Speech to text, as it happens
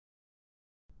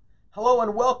Hello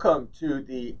and welcome to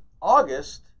the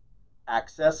August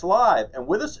Access Live. And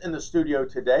with us in the studio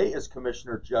today is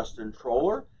Commissioner Justin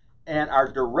Troller and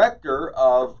our Director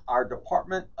of our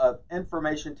Department of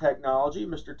Information Technology,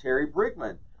 Mr. Terry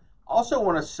Brigman. Also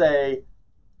want to say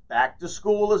back to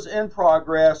school is in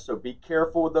progress, so be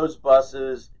careful with those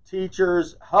buses.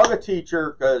 Teachers, hug a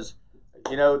teacher because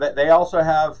you know that they also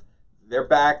have their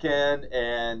back end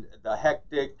and the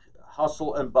hectic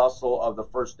hustle and bustle of the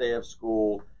first day of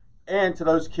school. And to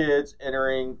those kids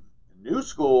entering new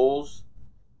schools,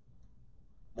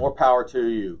 more power to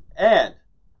you. And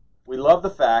we love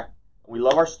the fact, we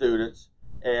love our students,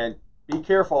 and be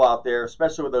careful out there,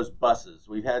 especially with those buses.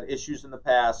 We've had issues in the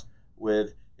past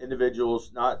with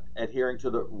individuals not adhering to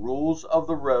the rules of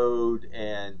the road,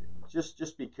 and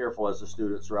just be careful as the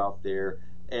students are out there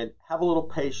and have a little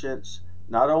patience,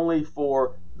 not only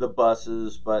for the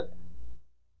buses, but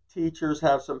teachers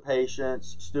have some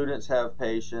patience, students have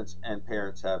patience, and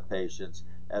parents have patience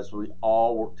as we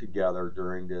all work together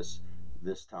during this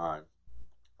time.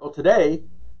 Well, today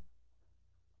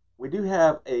we do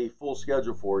have a full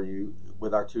schedule for you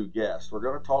with our two guests. We're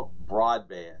going to talk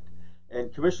broadband.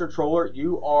 And Commissioner Troller,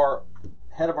 you are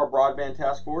head of our broadband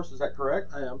task force, is that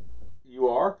correct? I am. You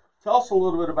are. Tell us a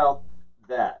little bit about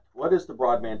that. What is the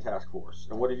broadband task force,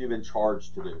 and what have you been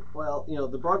charged to do? Well,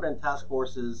 the broadband task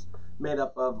force is made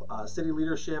up of city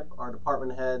leadership, our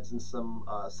department heads, and some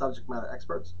subject matter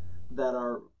experts that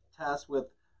are tasked with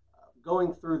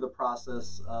going through the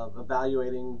process of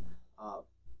evaluating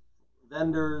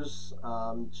vendors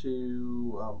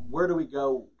to where do we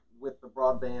go with the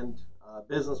broadband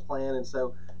business plan. And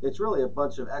so it's really a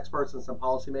bunch of experts and some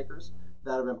policymakers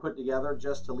that have been put together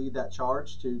just to lead that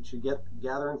charge to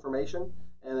gather information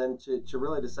and then to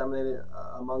really disseminate it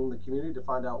among the community to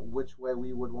find out which way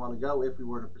we would want to go if we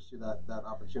were to pursue that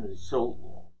opportunity. So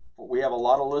we have a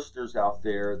lot of listeners out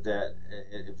there that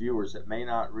viewers that may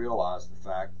not realize the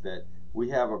fact that we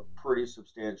have a pretty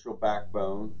substantial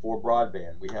backbone for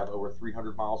broadband. We have over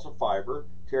 300 miles of fiber.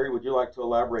 Terry, would you like to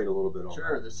elaborate a little bit on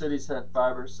Sure. that? The city's had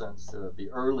fiber since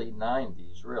the early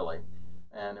 90s, really.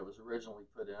 And it was originally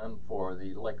put in for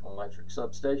the Lakeland Electric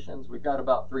substations. We've got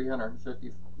about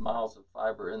 350 miles of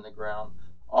fiber in the ground.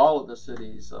 All of the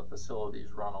city's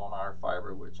facilities run on our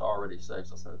fiber, which already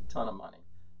saves us a ton of money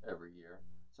every year.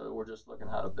 So we're just looking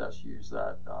how to best use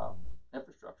that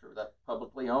infrastructure, that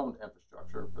publicly owned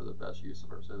infrastructure, for the best use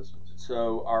of our citizens.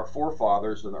 So our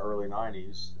forefathers in the early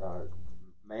 90s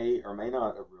may or may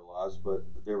not have realized, but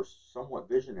they were somewhat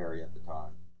visionary at the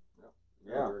time.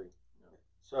 Yeah.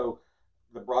 So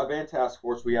the broadband task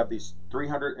force, we have these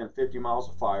 350 miles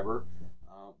of fiber.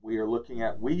 We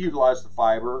utilize the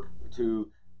fiber to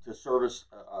service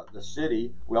the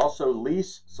city. We also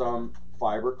lease some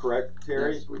fiber, correct,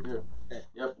 Terry? Yes, we do.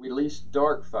 Yep, we lease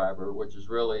dark fiber, which is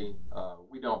really,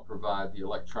 we don't provide the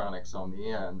electronics on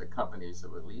the end. The companies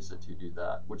that would lease it to do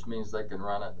that, which means they can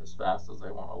run it as fast as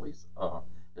they want to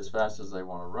as fast as they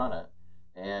want to run it.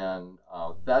 And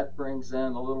that brings in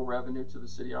a little revenue to the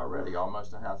city already,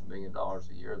 almost $500,000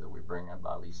 a year that we bring in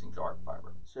by leasing dark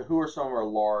fiber. So who are some of our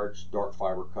large dark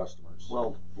fiber customers?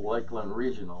 Well, Lakeland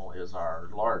Regional is our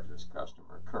largest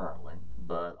customer currently,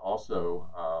 but also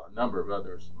a number of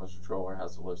others. Mr. Troller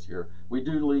has a list here. We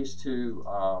do lease to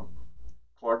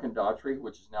Clark and Daughtry,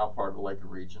 which is now part of the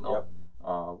Lakeland Regional.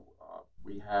 Yep.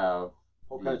 We have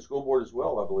Polk County School Board as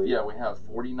well, I believe. Yeah, we have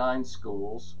 49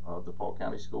 schools of the Polk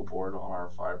County School Board on our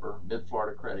fiber.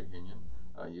 Mid-Florida Credit Union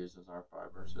uses our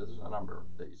fiber, so there's a number of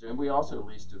these. And we also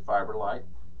lease to FiberLight,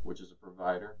 which is a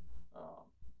provider,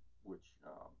 which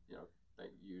they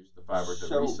use the fiber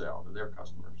to resell to their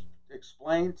customers.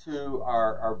 Explain to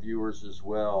our viewers as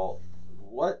well,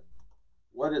 what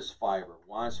is fiber?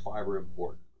 Why is fiber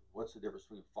important? What's the difference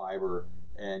between fiber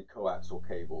and coaxial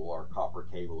cable or copper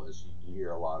cable, as you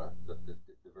hear a lot of the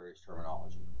various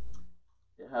terminology?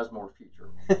 It has more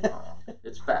feature.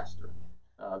 It's faster.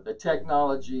 The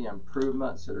technology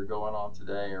improvements that are going on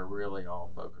today are really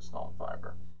all focused on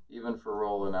fiber. Even for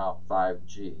rolling out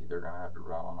 5G, they're going to have to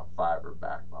run on a fiber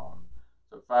backbone.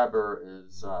 So fiber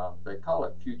is, they call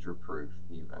it future-proof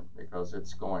even, because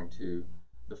it's going to,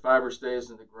 the fiber stays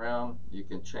in the ground, you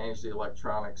can change the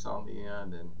electronics on the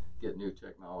end and get new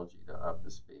technology to up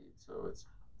the speed. So it's,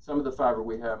 some of the fiber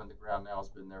we have in the ground now has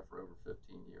been there for over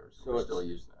 15 years. So we're still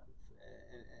using that.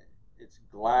 It's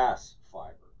glass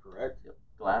fiber, correct? Yep.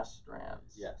 Glass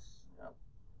strands. Yes. Yep.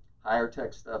 Higher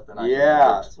tech stuff than I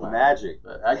can it's magic.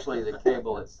 But actually the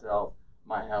cable itself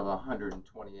might have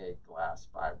 128 glass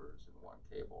fibers in one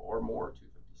cable, or more,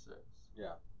 256.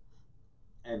 Yeah.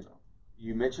 And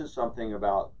you mentioned something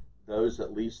about those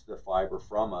that lease the fiber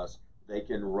from us. they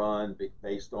can run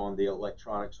based on the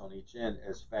electronics on each end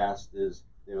as fast as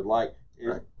they would like.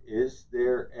 Right. Is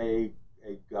there a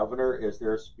governor? Is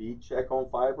there a speed check on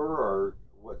fiber, or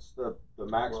what's the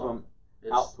maximum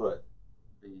output?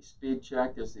 The speed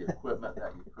check is the equipment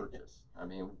that you purchase. I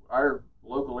mean, our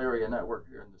local area network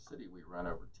here in the city, we run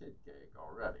over 10 gig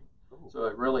already. Ooh. So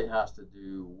it really has to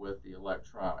do with the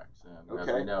electronics. And as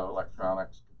we know,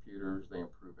 electronics, computers, they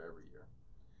improve every year.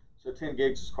 So 10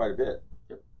 gigs is quite a bit.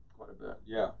 Yep, quite a bit.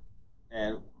 Yeah.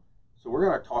 And so we're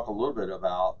going to talk a little bit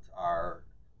about our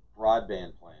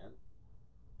broadband plan.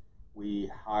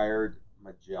 We hired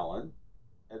Magellan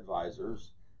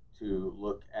Advisors to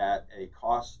look at a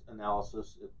cost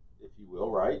analysis, if you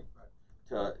will, right?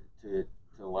 To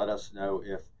let us know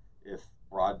if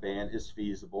broadband is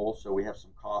feasible. So we have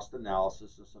some cost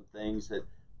analysis and some things that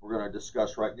we're going to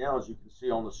discuss right now. As you can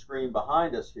see on the screen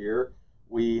behind us here,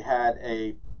 we had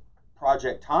a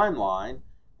project timeline,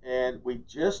 and we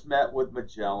just met with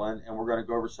Magellan, and we're going to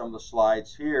go over some of the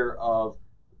slides here of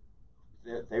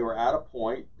they were at a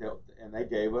point and they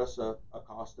gave us a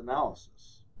cost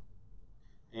analysis.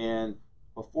 And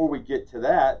before we get to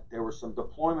that, there were some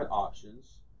deployment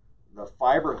options, the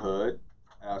Fiberhood,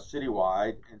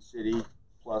 citywide, and city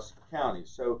plus county.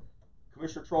 So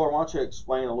Commissioner Troller, why don't you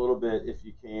explain a little bit, if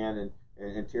you can,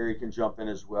 and Terry can jump in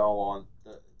as well on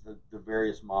the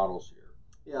various models here.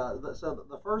 Yeah, so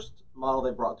the first model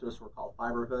they brought to us were called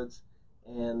Fiberhoods,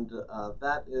 and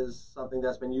that is something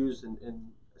that's been used in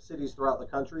cities throughout the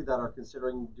country that are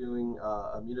considering doing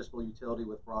a municipal utility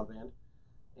with broadband.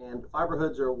 And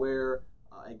Fiberhoods are where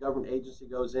a government agency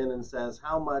goes in and says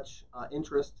how much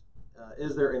interest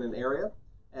is there in an area,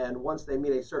 and once they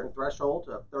meet a certain threshold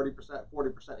of 30%,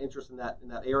 40% interest in that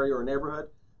area or neighborhood,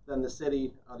 then the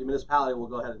city, the municipality will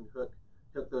go ahead and hook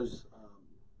those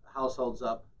households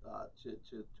up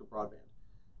to broadband.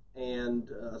 And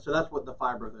so that's what the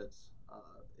Fiberhoods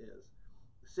is.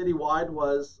 Citywide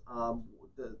was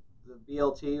the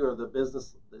BLT, or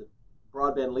the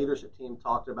broadband leadership team,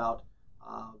 talked about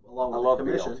along with the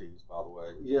commission. BLTs, by the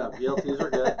way. Yeah, BLTs are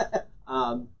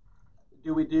good.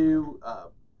 Do we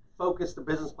focus the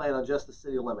business plan on just the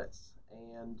city limits,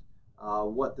 and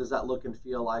what does that look and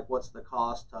feel like? What's the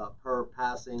cost per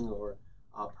passing or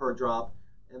per drop?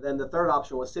 And then the third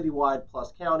option was citywide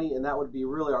plus county, and that would be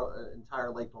really our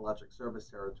entire Lakeland Electric service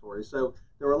territory. So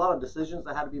there were a lot of decisions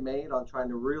that had to be made on trying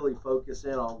to really focus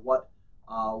in on what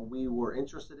we were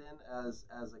interested in as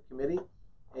a committee.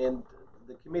 And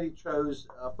the committee chose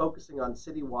focusing on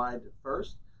citywide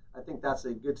first. I think that's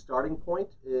a good starting point.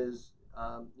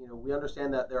 We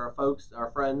understand that there are folks, our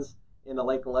friends in the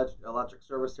Lakeland Electric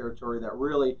service territory, that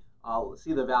really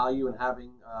see the value in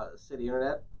having city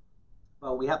internet.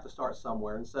 But we have to start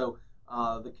somewhere, and so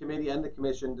the committee and the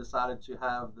commission decided to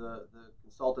have the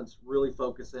consultants really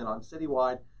focus in on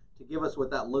citywide to give us what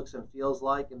that looks and feels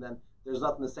like, and then there's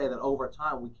nothing to say that over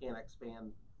time we can't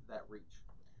expand that reach.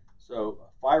 So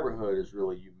Fiberhood is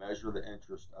really, you measure the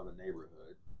interest of a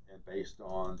neighborhood, and based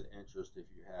on the interest, if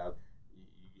you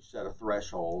set a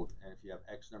threshold, and if you have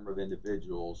X number of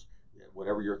individuals,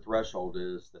 whatever your threshold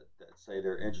is that say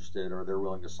they're interested or they're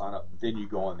willing to sign up, then you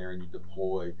go in there and you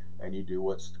deploy and you do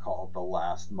what's called the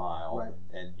last mile. Right.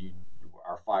 And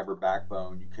our fiber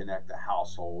backbone, you connect the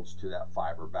households to that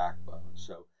fiber backbone.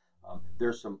 So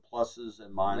there's some pluses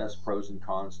and minuses, yes, pros and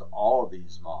cons to all of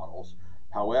these models.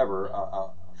 However,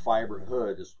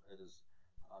 Fiberhood is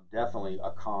definitely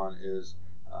a con, is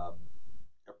a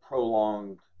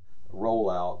prolonged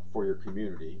rollout for your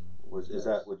community. Is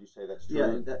that, would you say that's true?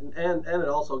 Yeah, and it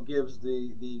also gives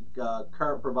the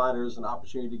current providers an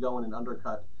opportunity to go in and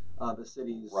undercut the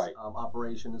city's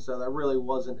operation. And so that really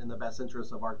wasn't in the best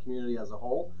interest of our community as a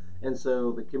whole. And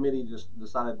so the committee just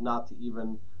decided not to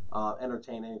even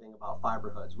entertain anything about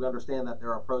Fiberhoods. We understand that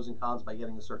there are pros and cons by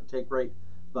getting a certain take rate,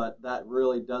 but that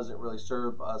really doesn't really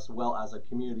serve us well as a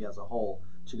community as a whole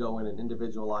to go in and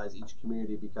individualize each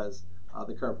community, because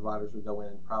the current providers would go in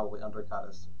and probably undercut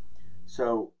us.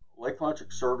 So Lakeland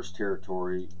Electric service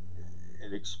territory,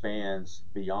 it expands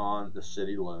beyond the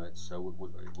city limits. So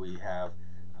we have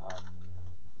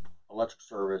electric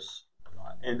service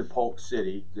into Polk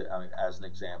City, as an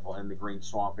example, in the Green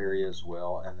Swamp area as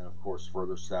well, and then of course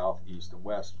further south, east, and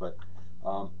west. But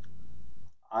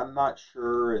I'm not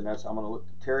sure, and I'm going to look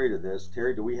to Terry to this.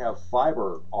 Terry, do we have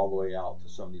fiber all the way out to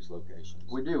some of these locations?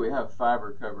 We do. We have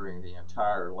fiber covering the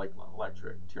entire Lakeland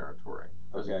Electric territory,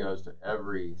 because it goes to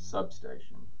every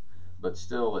substation. But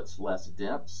still, it's less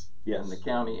dense in the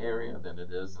county area than it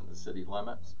is in the city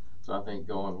limits. So I think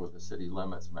going with the city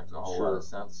limits makes a whole lot of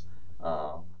sense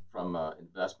from an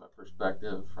investment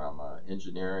perspective, from an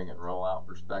engineering and rollout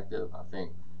perspective. I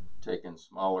think taking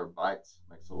smaller bites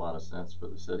makes a lot of sense for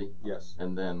the city. Yes.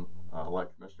 And then,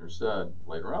 like Commissioner said,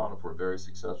 later on, if we're very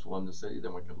successful in the city,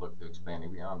 then we can look to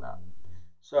expanding beyond that.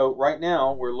 So right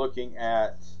now we're looking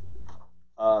at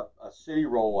a city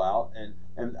rollout,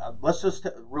 and let's just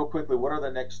real quickly, what are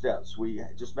the next steps? We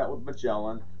just met with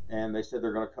Magellan, and they said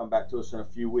they're going to come back to us in a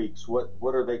few weeks. What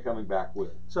are they coming back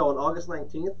with? So on August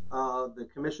 19th, the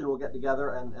commission will get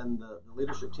together and the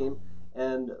leadership team,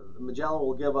 and Magellan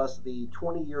will give us the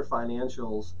 20-year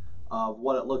financials of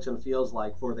what it looks and feels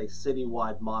like for the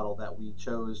citywide model that we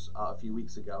chose a few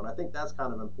weeks ago. And I think that's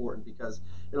kind of important because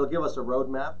it'll give us a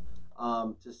roadmap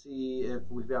to see if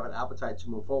we have an appetite to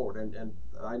move forward. And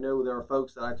I know there are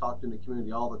folks that I talk to in the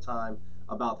community all the time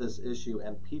about this issue,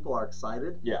 and people are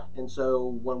excited. Yeah. And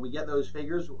so when we get those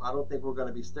figures, I don't think we're going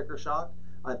to be sticker shocked.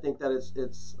 I think that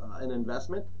it's an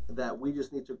investment that we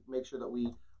just need to make sure that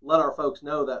we let our folks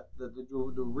know that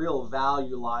the real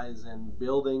value lies in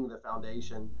building the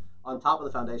foundation on top of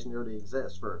the foundation that already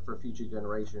exists for future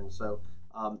generations. So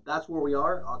that's where we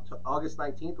are. August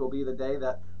 19th will be the day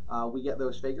that we get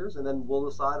those figures, and then we'll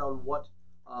decide on what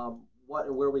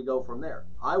and where we go from there.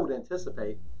 I would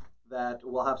anticipate that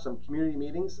we'll have some community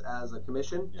meetings as a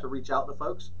commission to reach out to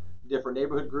folks, different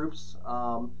neighborhood groups,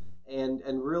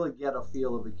 and really get a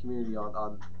feel of the community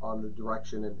on the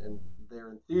direction and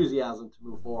their enthusiasm to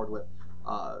move forward with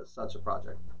such a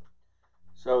project.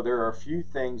 So there are a few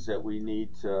things that we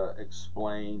need to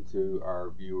explain to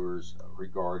our viewers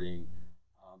regarding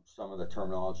some of the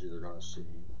terminology they're going to see.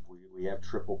 We have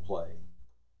triple play.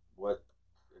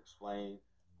 Explain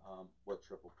what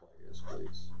triple play is,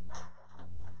 please.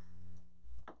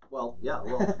 Well,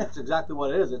 it's exactly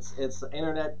what it is. It's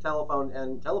internet, telephone,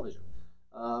 and television.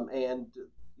 And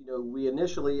we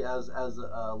initially, as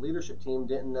a leadership team,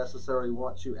 didn't necessarily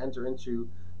want to enter into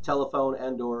telephone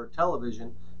and/or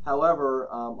television. However,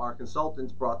 our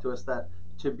consultants brought to us that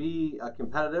to be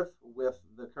competitive with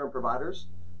the current providers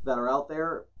that are out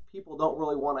there, people don't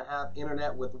really want to have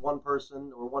internet with one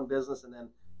person or one business and then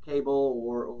cable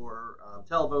or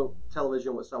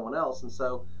television with someone else. And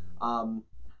so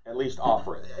at least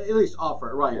offer it. At least offer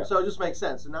it, right. Yeah. So it just makes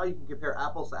sense. And now you can compare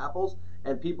apples to apples,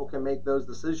 and people can make those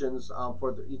decisions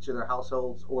for each of their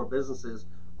households or businesses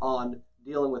on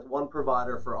dealing with one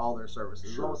provider for all their services.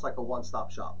 Sure. It's almost like a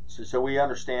one-stop shop. So we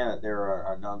understand that there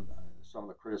are some of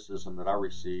the criticism that I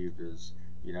received is,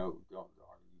 you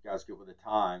guys get with the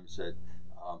times that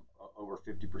over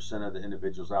 50% of the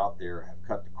individuals out there have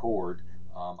cut the cord.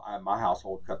 My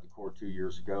household cut the cord 2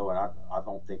 years ago, and I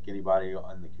don't think anybody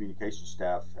on the communication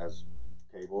staff has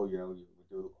cable. We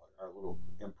do our little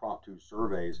impromptu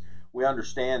surveys. We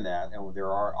understand that, and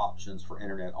there are options for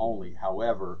internet only.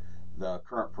 However, the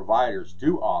current providers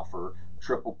do offer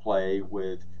triple play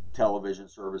with television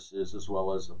services as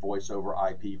well as voice over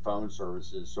IP phone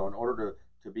services. So in order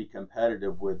to be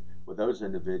competitive with those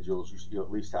individuals, you at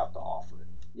least have to offer it.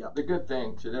 Yeah. The good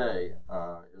thing today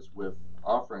is with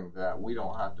offering that, we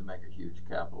don't have to make a huge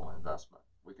capital investment.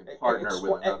 We can partner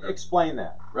with another. Explain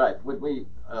that. Right. When we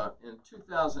in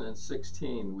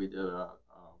 2016, we did a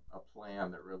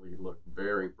plan that really looked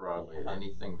very broadly at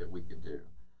anything that we could do.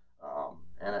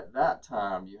 And at that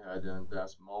time, you had to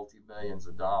invest multi-millions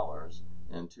of dollars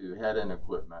into head-end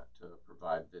equipment to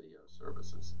provide video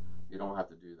services. You don't have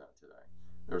to do that today.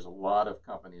 There's a lot of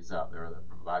companies out there that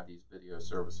provide these video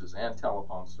services and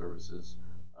telephone services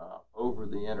over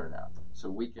the internet. So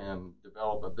we can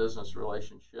develop a business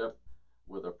relationship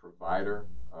with a provider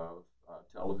of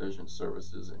television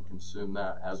services and consume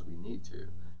that as we need to.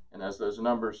 And as those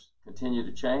numbers continue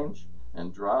to change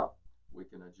and drop, we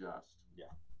can adjust. Yeah,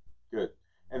 good.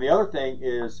 And the other thing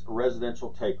is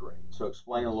residential take rate. So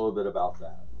explain a little bit about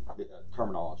that, the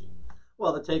terminology.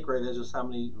 Well, the take rate is just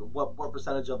what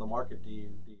percentage of the market do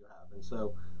you have? And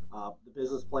so the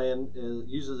business plan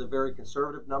uses a very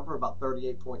conservative number, about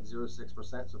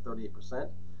 38.06%, so 38%,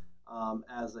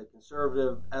 as a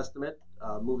conservative estimate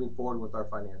moving forward with our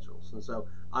financials. And so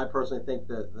I personally think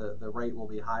that the rate will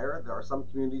be higher. There are some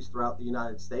communities throughout the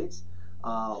United States,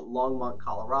 Longmont,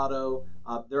 Colorado,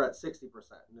 they're at 60%.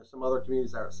 And there's some other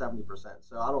communities that are at 70%.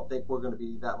 So I don't think we're going to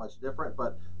be that much different.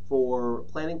 But for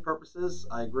planning purposes,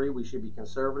 I agree we should be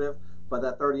conservative. But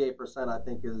that 38% I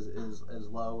think is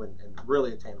low and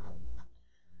really attainable.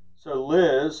 So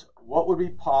Liz, what would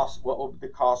the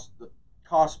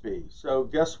cost be? So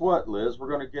guess what, Liz? We're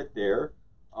going to get there.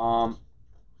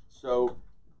 So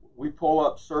we pull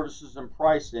up services and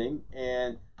pricing,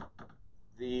 and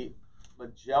the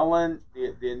Magellan,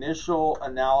 the initial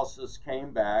analysis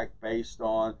came back based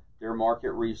on their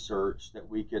market research that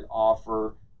we could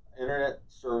offer internet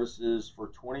services for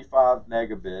 25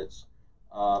 megabits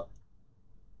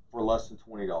for less than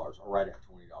 $20 or right at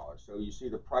 $20. So you see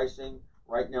the pricing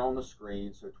right now on the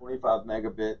screen. So 25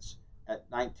 megabits at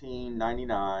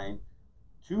 $19.99,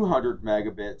 200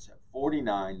 megabits at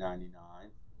 $49.99,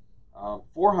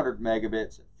 400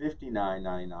 megabits at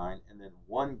 $59.99, and then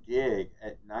 1 gig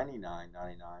at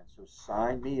 $99.99. So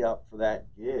sign me up for that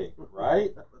gig,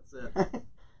 right? That's it.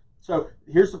 So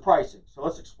here's the pricing. So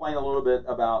let's explain a little bit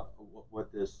about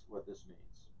what this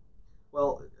means.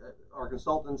 Well, our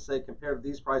consultants say compared to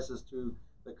these prices to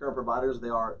the current providers, they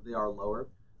are lower.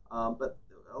 But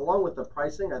along with the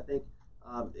pricing, I think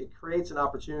it creates an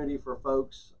opportunity for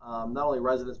folks, not only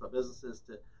residents but businesses,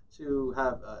 to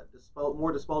have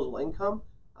more disposable income,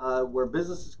 where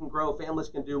businesses can grow, families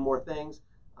can do more things.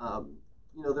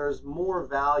 There's more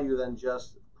value than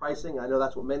just pricing. I know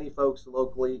that's what many folks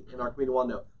locally in our community want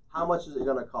to know. How much is it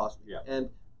going to cost me? Yeah. And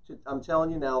I'm telling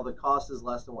you now, the cost is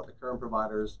less than what the current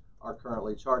providers are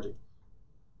currently charging.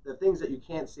 The things that you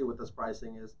can't see with this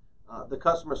pricing is the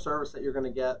customer service that you're going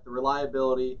to get, the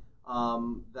reliability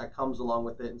that comes along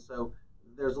with it. And so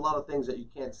there's a lot of things that you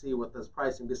can't see with this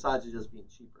pricing besides it just being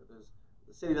cheaper.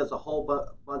 The city does a whole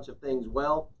bunch of things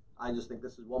well. I just think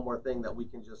this is one more thing that we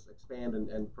can just expand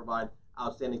and provide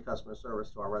outstanding customer service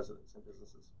to our residents and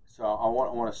businesses. So I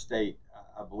want to state,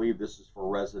 I believe this is for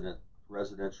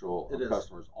residential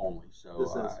customers only. So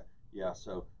This is. yeah.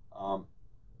 So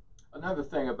Another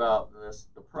thing about this,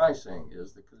 the pricing,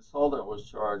 is the consultant was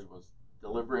charged with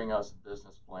delivering us a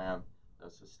business plan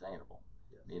that's sustainable,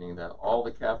 Yes. meaning that all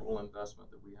the capital investment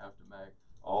that we have to make,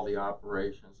 all the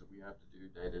operations that we have to do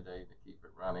day to day to keep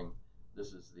it running,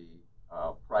 this is the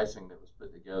pricing that was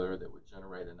put together that would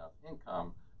generate enough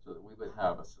income so that we would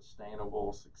have a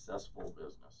sustainable, successful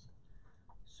business.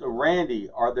 So Randy,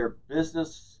 are there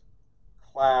business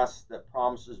class that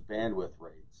promises bandwidth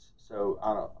rates? So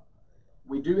I don't.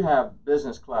 We do have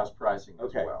business class pricing as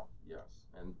Okay. well, yes,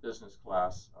 and business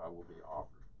class will be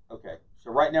offered. Okay.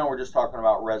 So right now we're just talking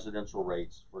about residential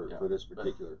rates for this but-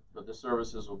 particular. But the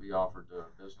services will be offered to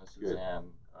businesses Good.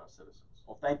 and citizens.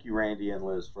 Well, thank you, Randy and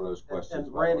Liz, for those questions.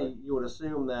 And by the way. Randy, you would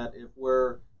assume that if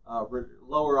we're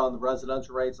lower on the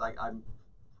residential rates, I'm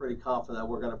pretty confident that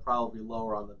we're going to probably be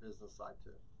lower on the business side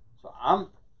too. So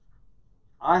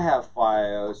I have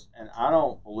FiOS, and I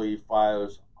don't believe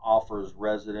FiOS offers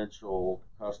residential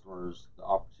customers the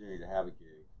opportunity to have a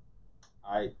gig.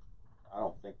 I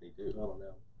don't think they do. I don't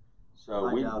know. So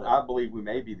I doubt it. I believe we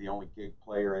may be the only gig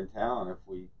player in town if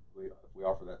we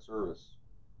offer that service.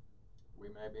 We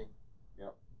may be.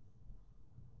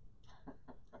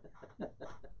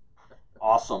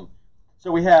 Awesome.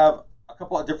 So we have a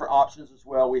couple of different options as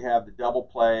well. We have the double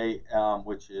play,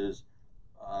 which is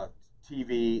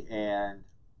TV and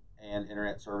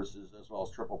internet services, as well as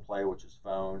triple play, which is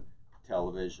phone,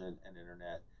 television, and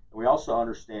internet. And we also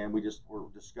understand, were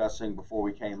discussing before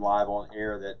we came live on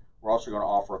air, that we're also going to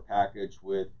offer a package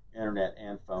with internet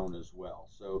and phone as well.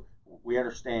 So we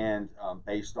understand,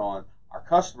 based on our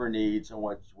customer needs and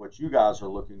what you guys are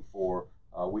looking for,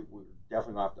 we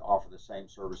definitely going to have to offer the same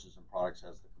services and products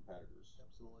as the competitors.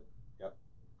 Absolutely. Yep.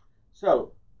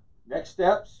 So next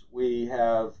steps, we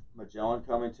have Magellan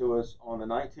coming to us on the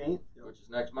 19th. Which is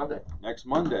next Monday. Next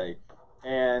Monday.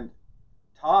 And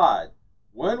Todd,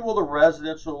 when will the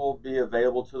residential be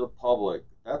available to the public?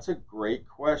 That's a great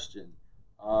question.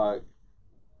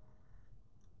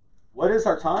 What is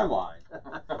our timeline?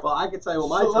 Well, I can tell you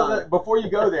So time. before you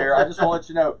go there, I just want to let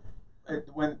you know,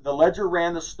 when the Ledger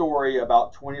ran the story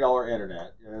about $20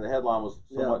 internet, the headline was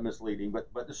somewhat misleading,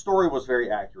 but the story was very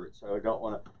accurate. So I don't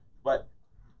want to. But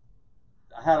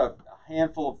I had a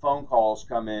handful of phone calls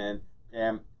come in,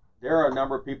 and there are a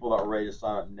number of people that were ready to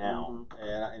sign up now,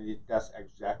 and that's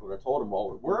exactly what I told them.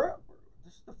 Well,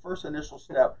 this is the first initial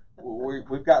step.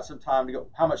 We've got some time to go.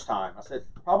 How much time? I said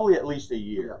probably at least a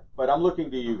year. But I'm looking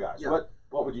to you guys. Yeah.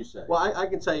 What would you say? Well, I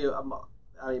can tell you,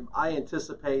 I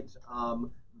anticipate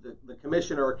the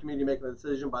commissioner or community making a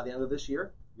decision by the end of this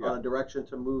year on a direction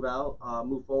to move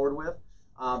forward with.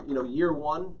 Year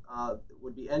one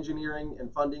would be engineering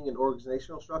and funding and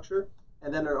organizational structure,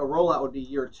 and then a rollout would be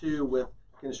year two with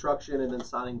construction and then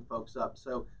signing folks up.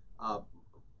 So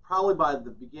probably by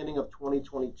the beginning of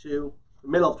 2022,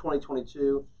 middle of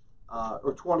 2022,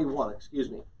 or 21, excuse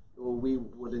me, we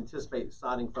would anticipate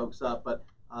signing folks up. But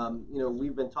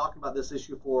we've been talking about this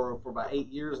issue for about 8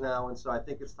 years now, and so I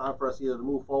think it's time for us either to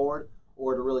move forward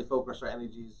or to really focus our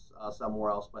energies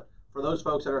somewhere else. But for those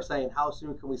folks that are saying, how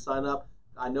soon can we sign up?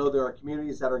 I know there are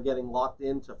communities that are getting locked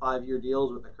into 5-year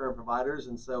deals with the current providers,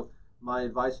 and so my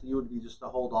advice to you would be just to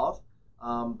hold off.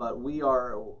 But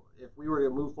if we were to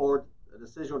move forward, a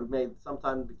decision would be made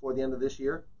sometime before the end of this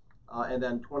year, and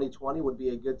then 2020 would be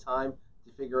a good time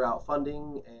to figure out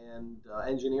funding and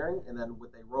engineering, and then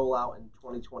with a rollout in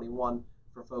 2021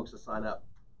 for folks to sign up.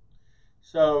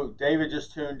 So David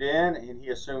just tuned in, and he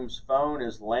assumes phone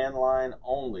is landline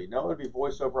only. No, it would be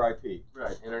voice over IP.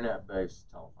 Right,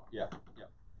 internet-based telephone. Yeah.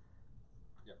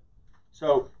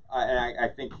 So, I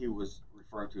think he was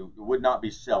referring to, it would not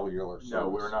be cellular service. No,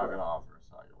 we're not going to offer a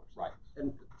cellular service. Right.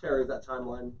 And Terry, is that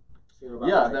timeline?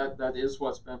 Yeah, that is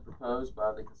what's been proposed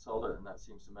by the consultant, and that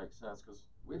seems to make sense because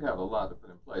we'd have a lot to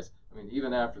put in place. I mean,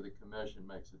 even after the commission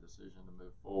makes a decision to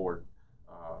move forward,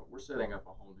 we're setting up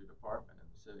a whole new department in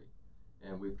the city,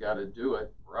 and we've got to do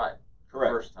it right the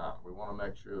first time. We want to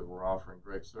make sure that we're offering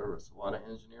great service. A lot of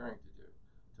engineering to do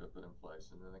to put in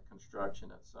place, and then the construction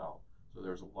itself. So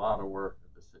there's a lot of work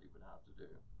that the city would have to do,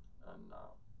 and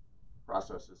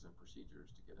processes and procedures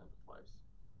to get into place.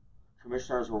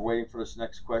 Commissioners, we're waiting for this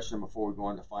next question before we go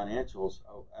into financials.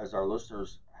 As our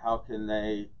listeners, how can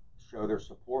they show their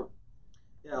support?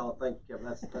 Yeah, well, thank you,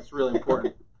 Kevin. That's really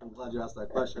important. I'm glad you asked that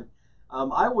question.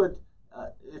 I would,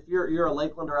 if you're a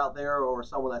Lakelander out there or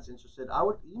someone that's interested, I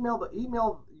would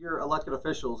email your elected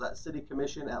officials at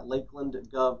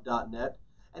citycommission@lakelandgov.net.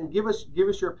 And give us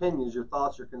your opinions, your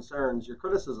thoughts, your concerns, your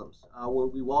criticisms.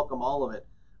 We welcome all of it.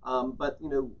 But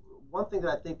one thing that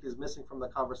I think is missing from the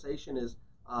conversation is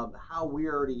how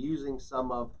we're already using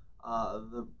some of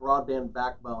the broadband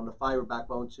backbone, the fiber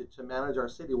backbone, to manage our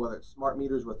city, whether it's smart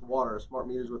meters with water, smart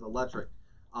meters with electric,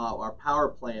 our power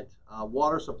plant,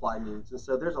 water supply needs. And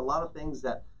so there's a lot of things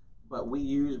but we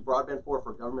use broadband for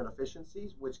government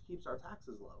efficiencies, which keeps our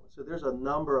taxes low. So there's a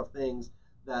number of things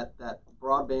that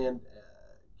broadband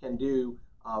can do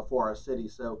for our city.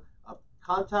 So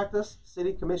contact us,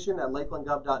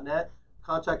 citycommission@lakelandgov.net.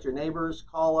 Contact your neighbors,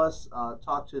 call us,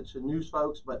 talk to news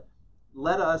folks, but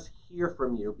let us hear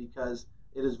from you, because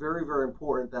it is very, very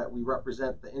important that we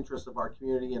represent the interests of our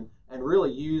community and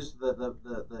really use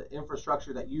the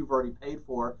infrastructure that you've already paid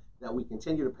for, that we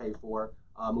continue to pay for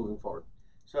moving forward.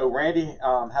 So Randy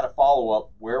had a follow-up.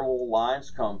 Where will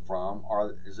lines come from?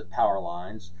 Or is it power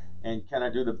lines? And can I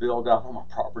do the build out on my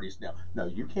properties now? No,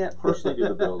 you can't personally do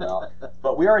the build out,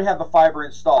 but we already have the fiber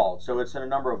installed, so it's in a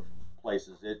number of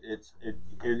places. It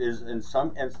is in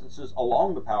some instances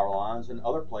along the power lines, and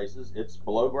other places it's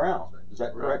below ground. Is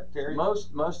that correct, Terry?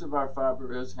 Most of our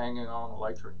fiber is hanging on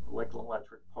electric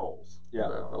poles. Yeah.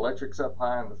 The electric's up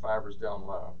high and the fiber's down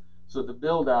low. So the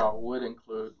build out would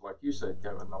include, like you said,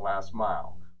 Kevin, the last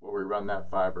mile, where we run that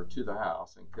fiber to the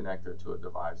house and connect it to a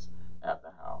device at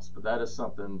the house. But that is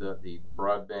something that the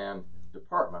broadband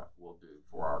department will do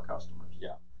for our customers.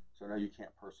 Yeah. So no, you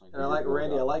can't personally. And I like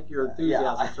Randy. I like your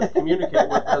enthusiasm. So communicate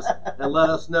with us and let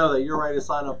us know that you're ready to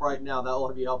sign up right now. That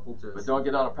will be helpful to us. But don't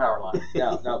get on a power line.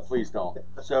 No, please don't.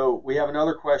 So we have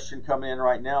another question coming in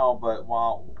right now, but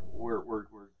while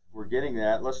we're getting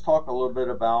that, let's talk a little bit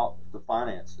about the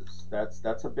finances.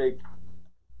 That's a big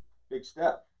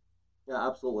step. Yeah,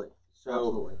 absolutely. So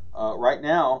absolutely. Right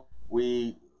now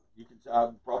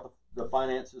brought the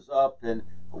finances up, and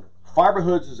fiber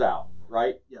hoods is out,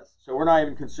 right? Yes. So we're not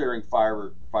even considering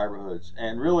fiber hoods,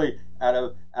 and really out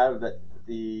of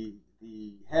the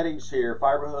headings here,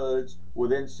 fiber hoods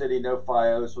within city, no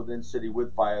FiOS, within city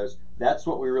with FiOS. That's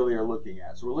what we really are looking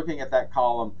at. So we're looking at that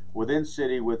column within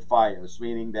city with FiOS,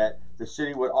 meaning that the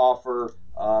city would offer,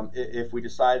 if we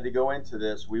decided to go into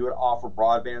this, we would offer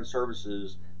broadband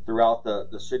services throughout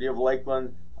the city of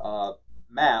Lakeland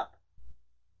map.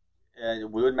 And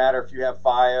it wouldn't matter if you have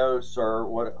FiOS or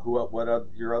what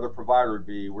your other provider would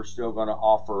be. We're still going to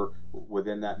offer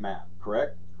within that map.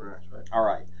 Correct? Correct. Right. All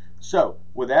right. So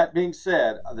with that being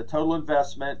said, the total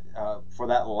investment for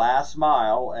that last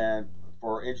mile and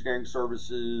for engineering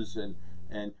services and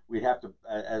we'd have to,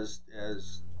 as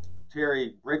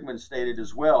Terry Brigman stated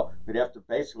as well, we'd have to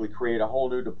basically create a whole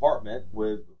new department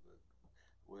with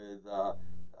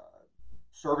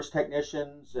service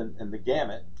technicians and the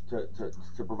gamut to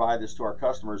provide this to our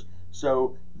customers.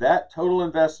 So that total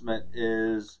investment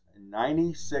is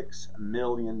 $96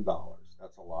 million.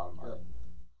 That's a lot of money.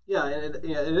 Yeah, it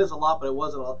is a lot, but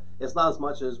it's not as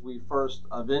much as we first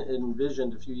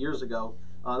envisioned a few years ago.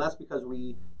 That's because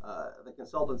the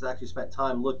consultants actually spent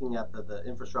time looking at the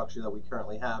infrastructure that we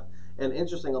currently have. And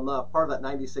interesting enough, part of that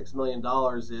 $96 million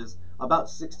is about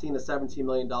 $16 to $17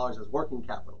 million as working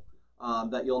capital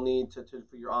that you'll need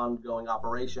for your ongoing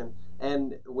operation.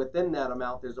 And within that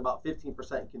amount, there's about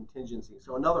 15% contingency.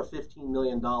 So another $15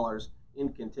 million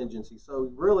in contingency. So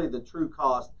really the true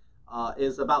cost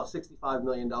is about $65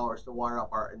 million to wire up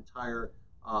our entire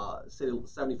city,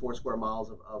 74 square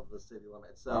miles of the city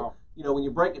limits. So, when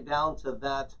you break it down to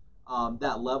that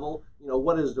level,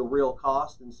 what is the real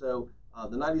cost? And so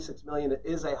The 96 million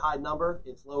is a high number.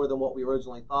 It's lower than what we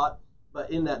originally thought, but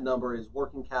in that number is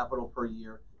working capital per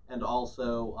year and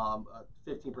also a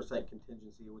 15%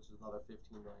 contingency, which is another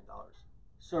 $15 million.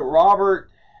 So, Robert,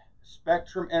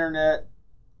 Spectrum Internet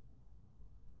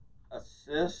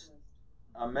Assist,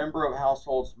 a member of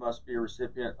households must be a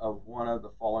recipient of one of the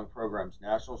following programs: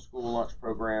 National School Lunch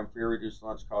Program, free reduced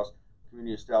lunch cost,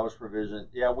 community established provision.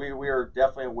 Yeah, we are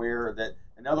definitely aware that,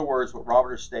 in other words, what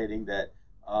Robert is stating, that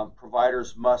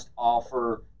providers must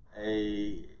offer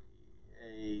an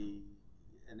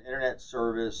internet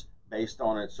service based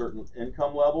on a certain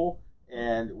income level,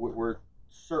 and we're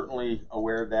certainly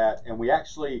aware of that. And we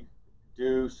actually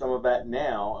do some of that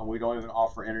now, and we don't even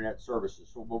offer internet services.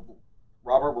 So,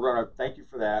 Robert, we're going to thank you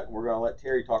for that. We're going to let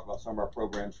Terry talk about some of our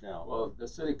programs now. Well, the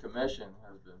City Commission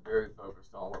has been very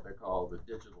focused on what they call the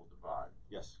digital divide.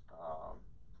 Yes.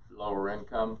 Lower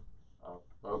income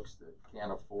folks that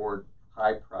can't afford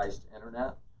high-priced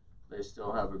internet, they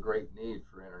still have a great need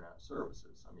for internet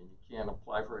services. I mean, you can't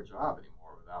apply for a job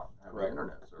anymore without having Right.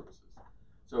 internet services.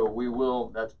 So we will,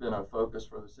 that's been a focus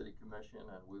for the City Commission,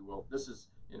 and we will, this is,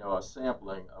 a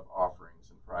sampling of offerings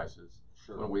and prices.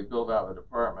 Sure. When we build out a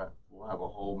department, we'll have a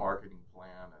whole marketing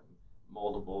plan and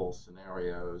multiple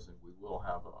scenarios, and we will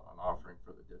have an offering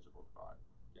for the digital divide.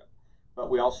 Yeah. But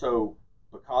we also,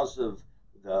 because of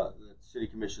the City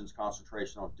Commission's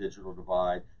concentration on digital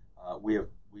divide, we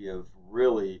have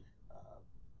really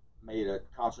made a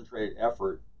concentrated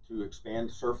effort to expand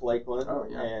Surf Lakeland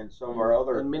and some of our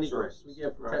other and mini services.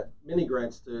 grants. We give mini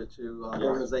grants to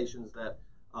organizations that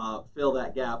fill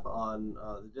that gap on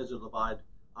the digital divide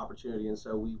opportunity, and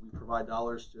so we provide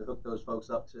dollars to hook those folks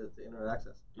up to internet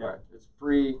access. Yeah, right. It's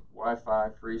free Wi-Fi,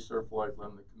 free Surf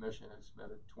Lakeland. The commission has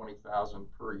committed $20,000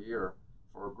 per year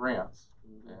for grants,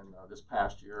 and this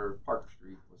past year Parker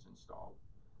Street was installed,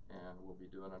 and we'll be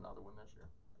doing another one this year.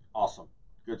 Awesome,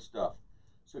 good stuff.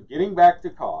 So, getting back to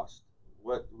cost,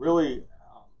 what really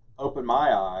opened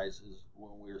my eyes is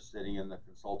when we were sitting in the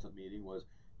consultant meeting was,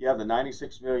 you have the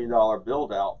 $96 million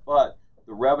build out, but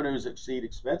the revenues exceed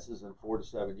expenses in 4 to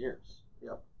 7 years.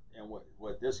 Yep. And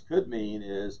what this could mean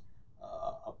is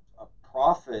a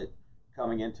profit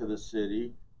coming into the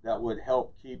city that would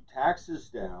help keep taxes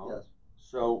down. Yes.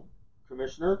 So,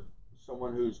 Commissioner,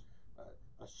 someone who's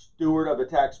a steward of the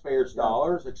taxpayers'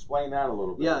 dollars, explain that a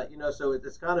little bit. Yeah, so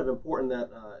it's kind of important that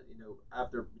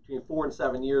after between 4 and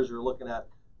 7 years, you're looking at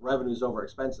revenues over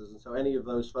expenses, and so any of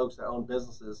those folks that own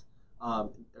businesses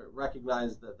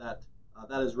recognize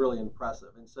that is really impressive.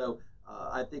 And so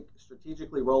I think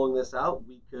strategically rolling this out,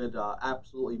 we could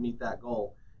absolutely meet that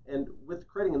goal. And with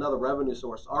creating another revenue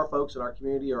source, our folks in our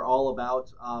community are all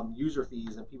about user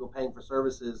fees and people paying for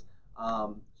services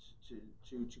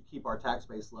to keep our tax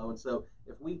base low. And so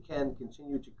if we can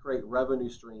continue to create revenue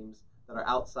streams that are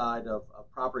outside of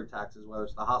property taxes, whether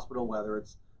it's the hospital, whether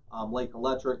it's Lake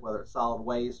Electric, whether it's solid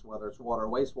waste, whether it's water or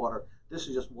wastewater, this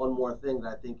is just one more thing that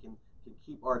I think can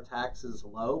keep our taxes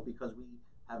low, because we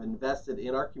have invested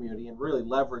in our community and really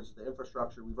leveraged the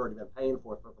infrastructure we've already been paying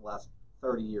for the last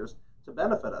 30 years to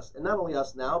benefit us, and not only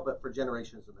us now, but for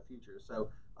generations in the future. So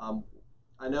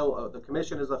I know the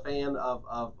commission is a fan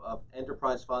of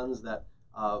enterprise funds that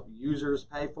users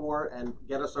pay for and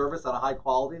get a service at a high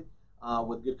quality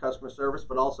with good customer service,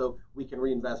 but also we can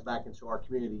reinvest back into our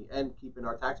community and keeping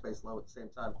our tax base low at the same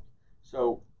time.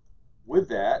 So with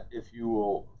that, if you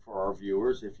will, for our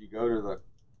viewers, if you go to the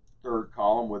third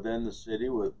column within the city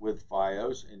with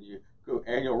FiOS and you go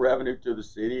annual revenue to the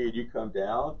city and you come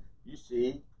down, you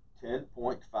see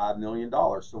 $10.5 million.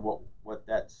 So what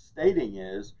that's stating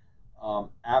is,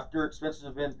 after expenses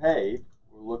have been paid,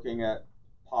 we're looking at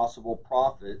possible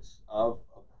profits of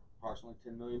approximately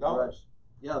 $10 million. Right.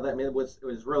 Yeah, it was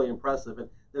really impressive, and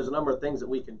there's a number of things that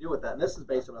we can do with that, and this is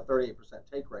based on a 38%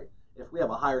 take rate. If we have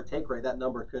a higher take rate, that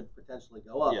number could potentially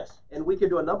go up. Yes. And we could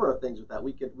do a number of things with that.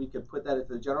 We could put that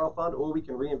into the general fund, or we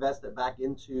can reinvest it back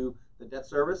into the debt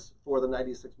service for the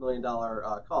 $96 million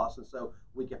cost, and so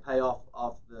we can pay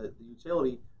off the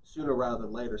utility sooner rather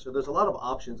than later. So there's a lot of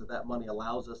options that money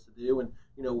allows us to do, and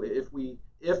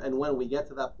if and when we get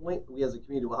to that point, we as a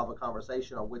community will have a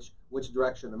conversation on which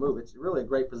direction to move. It's really a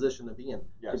great position to be in,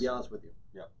 yes, to be honest with you.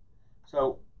 Yeah.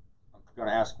 So I'm going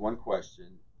to ask one question,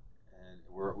 and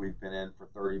we've been in for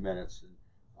 30 minutes,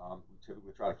 and we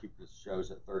typically try to keep the shows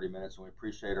at 30 minutes, and we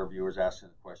appreciate our viewers asking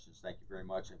the questions. Thank you very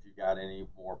much. If you've got any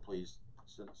more, please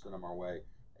send them our way.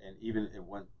 And even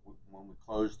when we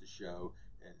close the show,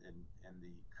 and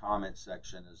the comment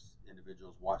section, as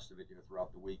individuals watch the video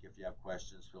throughout the week, if you have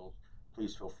questions,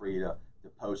 please feel free to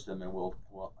post them, and we'll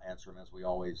answer them as we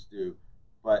always do.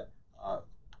 But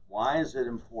why is it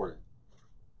important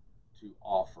to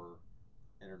offer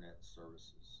internet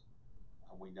services.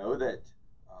 We know that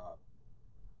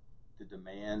the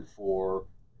demand for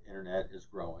internet is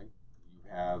growing. You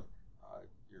have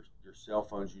your cell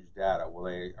phones use data. Well,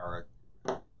 they are,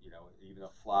 even if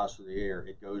it flies through the air,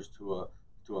 it goes to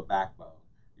a backbone.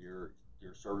 Your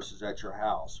services at your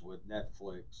house with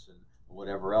Netflix and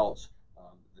whatever else,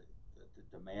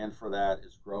 the demand for that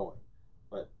is growing.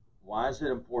 But why is it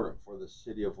important for the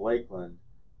city of Lakeland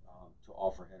to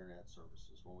offer internet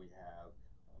services when we have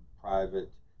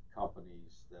private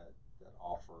companies that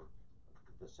offer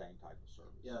the same type of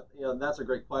service? Yeah, that's a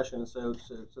great question. So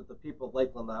the people of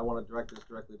Lakeland, I want to direct this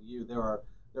directly to you. There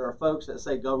are folks that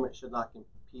say government should not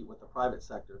compete with the private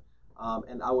sector,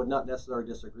 and I would not necessarily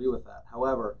disagree with that.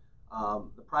 However,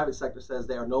 the private sector says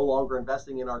they are no longer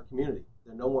investing in our community.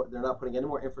 They're not putting any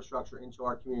more infrastructure into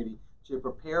our community to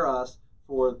prepare us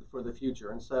for the future.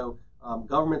 And so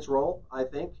government's role, I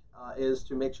think, is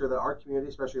to make sure that our community,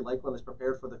 especially Lakeland, is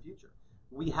prepared for the future.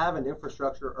 We have an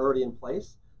infrastructure already in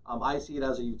place. I see it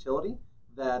as a utility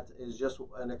that is just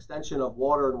an extension of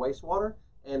water and wastewater,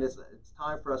 and it's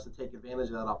time for us to take advantage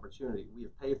of that opportunity. We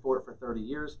have paid for it for 30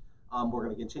 years. We're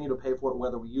going to continue to pay for it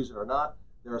whether we use it or not.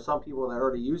 There are some people that are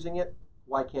already using it.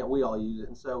 Why can't we all use it?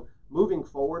 And so moving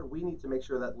forward, we need to make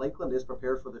sure that Lakeland is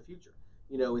prepared for the future.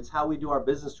 It's how we do our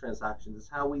business transactions. It's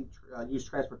how we use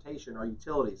transportation, our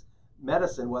utilities,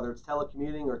 medicine, whether it's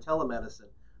telecommuting or telemedicine,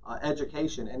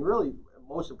 education, and really,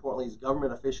 most importantly, is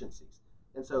government efficiencies.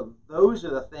 And so those are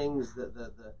the things,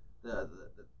 the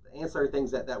ancillary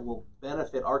things that will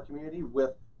benefit our community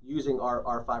with using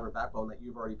our fiber backbone that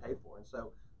you've already paid for. And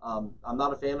so I'm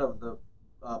not a fan of the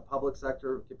public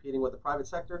sector competing with the private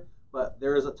sector, but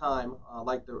there is a time,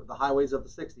 like the highways of the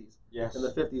 60s and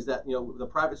the 50s, that the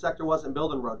private sector wasn't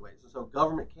building roadways. And so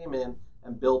government came in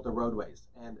and built the roadways.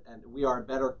 And we are a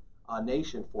better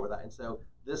nation for that. And so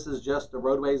this is just the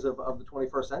roadways of the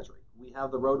 21st century. We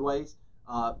have the roadways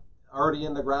already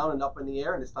in the ground and up in the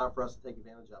air, and it's time for us to take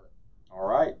advantage of it. All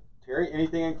right. Terry,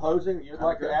 anything in closing that you'd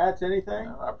like to add to anything?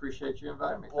 No, I appreciate you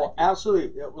inviting me. Well,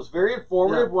 absolutely. It was very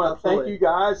informative. I want to thank you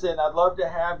guys, and I'd love to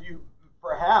have you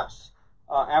perhaps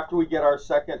after we get our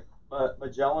second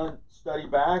Magellan study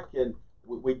back and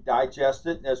we digest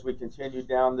it, and as we continue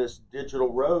down this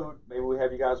digital road, maybe we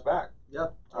have you guys back. Yeah,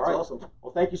 that's awesome.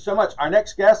 Well, thank you so much. Our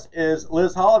next guest is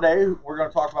Liz Holliday. We're going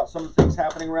to talk about some of the things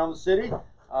happening around the city,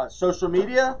 social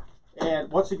media.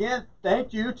 And once again,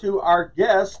 thank you to our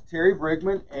guests, Terry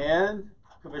Brigman and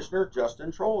Commissioner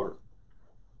Justin Troller.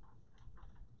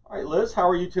 All right, Liz, how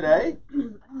are you today?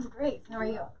 I'm great. How are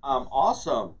you?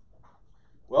 Awesome.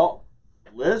 Well,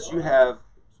 Liz, you have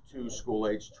 2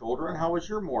 school-age children. How was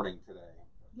your morning today?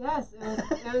 Yes,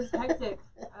 it was hectic.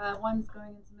 One's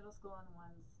going into middle school and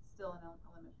one's still in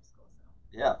elementary school.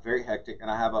 So. Yeah, very hectic.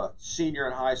 And I have a senior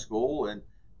in high school, and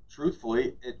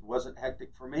truthfully, it wasn't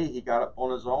hectic for me. He got up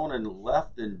on his own and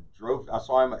left and drove. I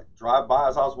saw him drive by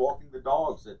as I was walking the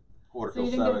dogs at quarter till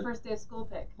 7. So you didn't get a first day of school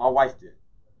pic? My wife did.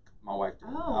 Oh,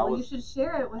 well, you should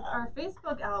share it with our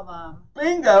Facebook album.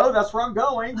 Bingo! That's where I'm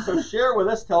going. So share with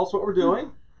us. Tell us what we're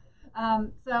doing.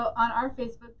 So on our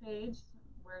Facebook page,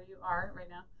 where you are right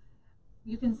now,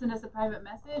 you can send us a private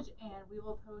message, and we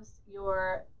will post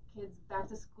your kids' back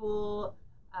to school,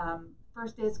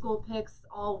 first day of school pics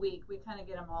all week. We kind of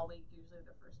get them all week, usually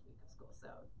the first week of school. So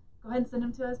go ahead and send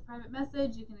them to us private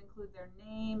message. You can include their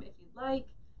name if you'd like,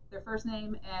 their first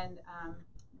name, and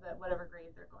whatever grade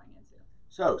they're going into.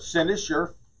 So send us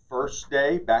your first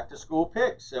day back to school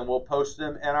pics, and we'll post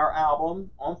them in our album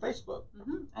on Facebook.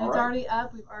 And it's already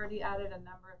up. We've already added a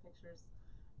number of pictures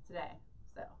today.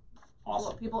 So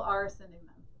awesome. People are sending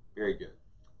them. Very good.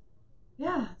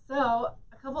 Yeah. So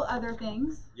a couple other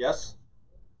things. Yes.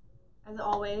 As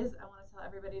always, I want to tell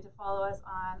everybody to follow us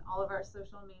on all of our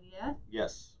social media.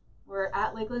 Yes. We're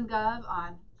at Lakeland Gov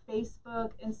on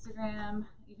Facebook, Instagram.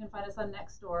 You can find us on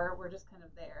Nextdoor. We're just kind of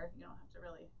there. You don't have to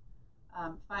really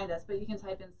find us, but you can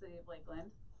type in City of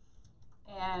Lakeland.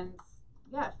 And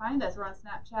yeah, find us. We're on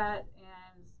Snapchat,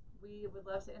 and we would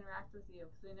love to interact with you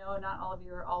because we know not all of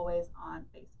you are always on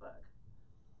Facebook.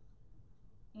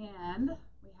 And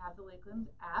we have the Lakeland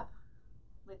app,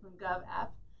 Lakeland Gov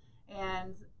app,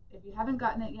 and if you haven't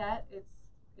gotten it yet,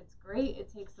 it's great. It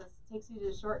takes you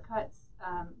to shortcuts,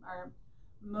 our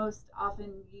most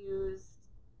often used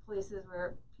places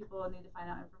where people need to find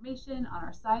out information on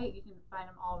our site. You can find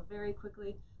them all very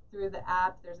quickly through the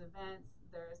app. There's events,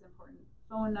 there's important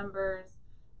phone numbers,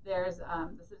 there's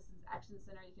the Citizens Action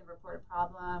Center. You can report a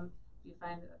problem. If you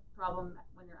find a problem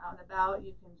when you're out and about,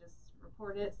 you can just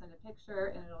report it, send a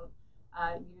picture, and it'll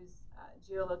use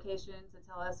geolocation to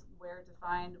tell us where to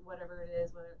find whatever it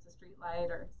is, whether it's a street light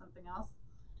or something else.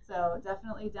 So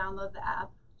definitely download the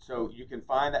app. So you can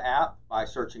find the app by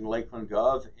searching Lakeland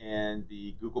Gov in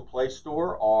the Google Play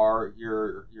Store or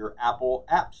your Apple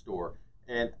App Store.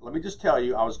 And let me just tell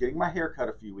you, I was getting my hair cut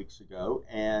a few weeks ago,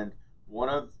 and one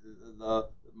of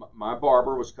my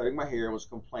barber was cutting my hair and was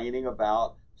complaining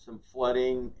about some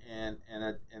flooding in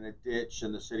a ditch,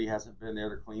 and the city hasn't been there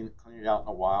to clean it out in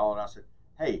a while. And I said,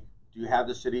 hey, do you have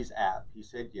the city's app? He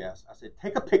said yes. I said,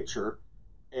 take a picture,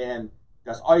 and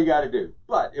that's all you got to do.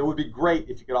 But it would be great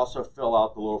if you could also fill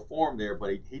out the little form there.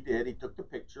 But he did. He took the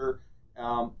picture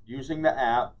using the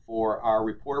app for our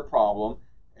report a problem,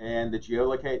 and the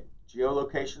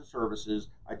geolocation services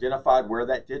identified where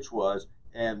that ditch was,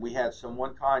 and we had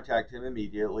someone contact him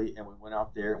immediately, and we went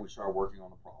out there and we started working on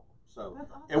the problem. So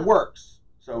That's awesome. it works.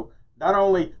 So not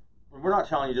only, we're not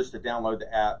telling you just to download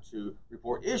the app to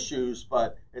report issues,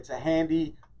 but it's a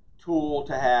handy tool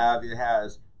to have. It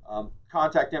has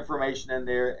contact information in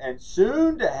there, and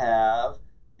soon to have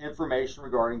information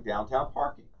regarding downtown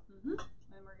parking. And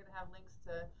we're going to have links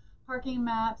to parking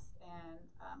maps and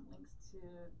links to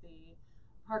the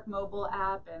Park Mobile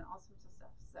app and all sorts of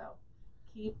stuff. So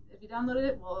if you downloaded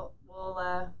it, we'll roll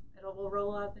out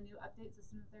the new updates as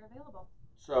soon as they're available.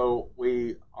 So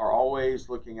we are always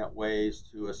looking at ways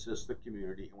to assist the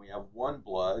community, and we have One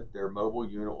Blood. Their mobile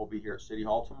unit will be here at City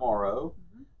Hall tomorrow.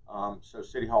 So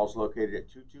City Hall is located at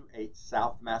 228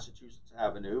 South Massachusetts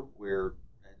Avenue. We're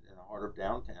in the heart of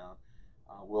downtown.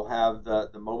 We'll have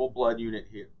the mobile blood unit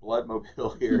here, blood mobile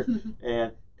here,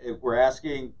 and we're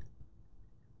asking,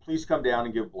 please come down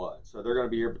and give blood. So they're going to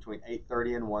be here between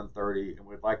 8:30 and 1:30, and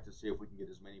we'd like to see if we can get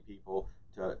as many people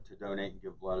to donate and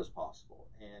give blood as possible.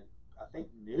 And I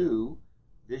think new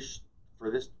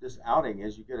for this outing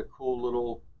is you get a cool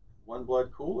little One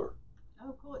Blood cooler.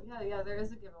 Oh, cool. Yeah, there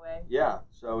is a giveaway. Yeah,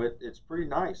 so it's pretty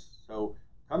nice. So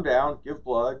come down, give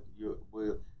blood.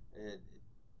 It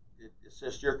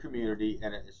assists your community,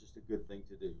 and it's just a good thing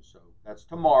to do. So that's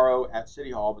tomorrow at City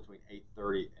Hall between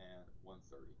 8:30 and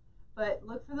 1:30. But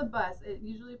look for the bus. It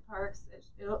usually parks.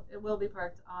 It will be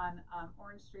parked on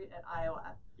Orange Street at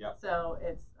Iowa. Yep. So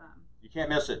it's you can't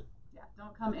miss it. yeah.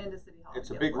 Don't come into City Hall.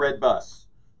 It's a big red bus.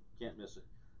 Can't miss it.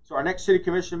 So our next City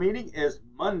Commission meeting is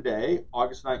Monday,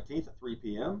 August 19th at 3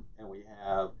 p.m. and we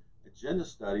have agenda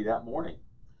study that morning.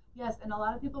 Yes, and a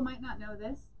lot of people might not know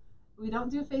this. We don't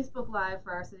do Facebook Live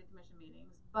for our City Commission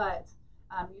meetings, but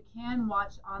you can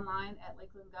watch online at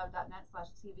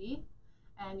lakelandgov.net/TV,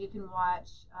 and you can watch.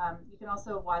 You can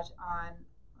also watch on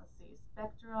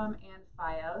Spectrum and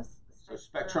FiOS. So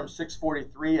Spectrum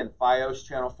 643 and FiOS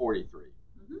channel 43.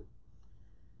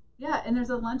 Yeah, and there's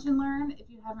a lunch and learn. If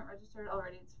you haven't registered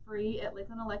already, it's free at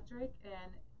Lakeland Electric,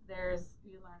 and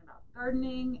you learn about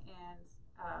gardening, and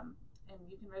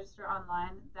you can register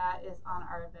online. That is on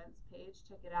our events page.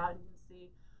 Check it out. You can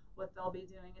see what they'll be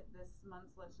doing at this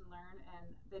month's lunch and learn,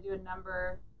 and they do a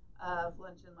number of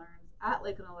lunch and learns at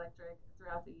Lakeland Electric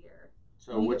throughout the year.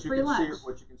 So what you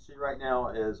can see right now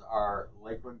is our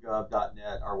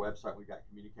lakelandgov.net, our website. We've got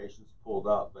communications pulled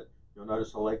up, but you'll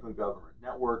notice the Lakeland Government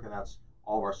Network, and that's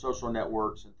all of our social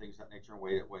networks and things of that nature, and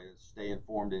way to stay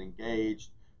informed and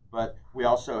engaged. But we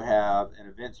also have an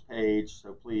events page,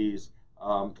 so please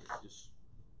just.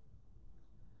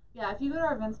 Yeah, if you go to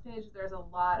our events page, there's a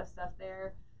lot of stuff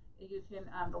there. You can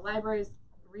the library's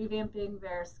revamping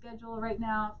their schedule right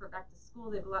now for back to school.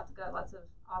 They've got lots of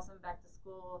awesome back to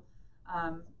school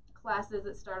classes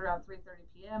that start around 3:30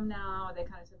 p.m. now. They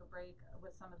kind of took a break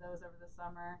with some of those over the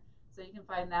summer, so you can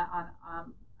find that on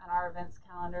our events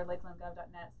calendar,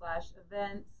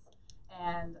 lakelandgov.net/events.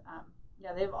 And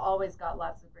yeah, they've always got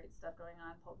lots of great stuff going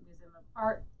on. Polk Museum of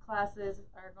Art classes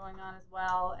are going on as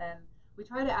well, and we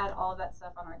try to add all of that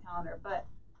stuff on our calendar. But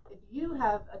if you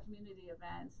have a community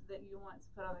event that you want to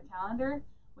put on the calendar,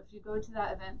 if you go to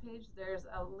that event page, there's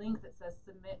a link that says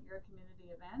submit your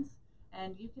community events,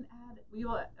 and you can you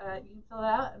can fill it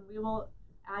out, and we will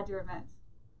add your event.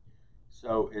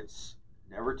 So it's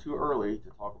never too early to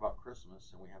talk about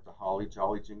Christmas, and we have the Holly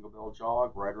Jolly Jingle Bell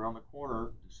Jog right around the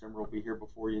corner. December will be here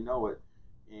before you know it,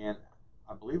 and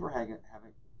I believe we're having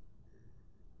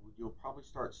you'll probably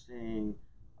start seeing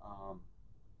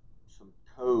some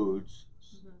codes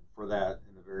for that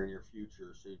in the very near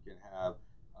future, so you can have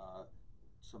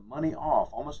some money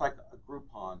off, almost like a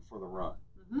Groupon for the run.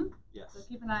 Yes. So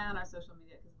keep an eye on our social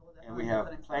media, because we'll definitely. And we have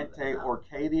Plante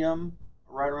Orchidium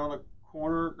right around the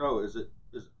corner. No, it's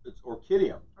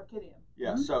Orchidium. Orchidium.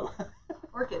 Yeah. So.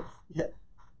 Orchids. Yeah.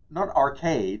 Not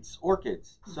arcades,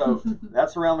 orchids. So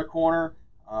that's around the corner.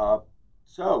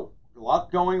 So a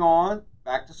lot going on.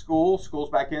 Back to school.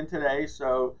 School's back in today.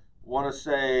 So want to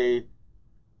say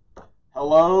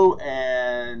hello,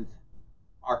 and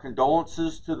our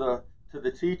condolences to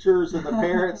the teachers and the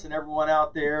parents and everyone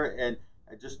out there. And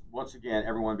just once again,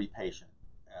 everyone be patient.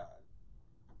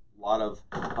 A lot of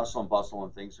hustle and bustle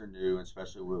and things are new,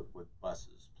 especially with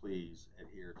buses. Please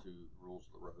adhere to the rules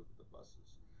of the road with the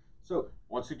buses. So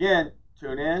once again,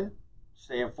 tune in,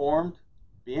 stay informed,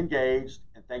 be engaged,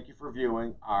 and thank you for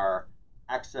viewing our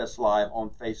Access Live on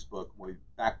Facebook. We'll be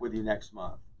back with you next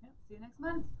month. Yep, see you next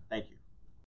month. Thank you.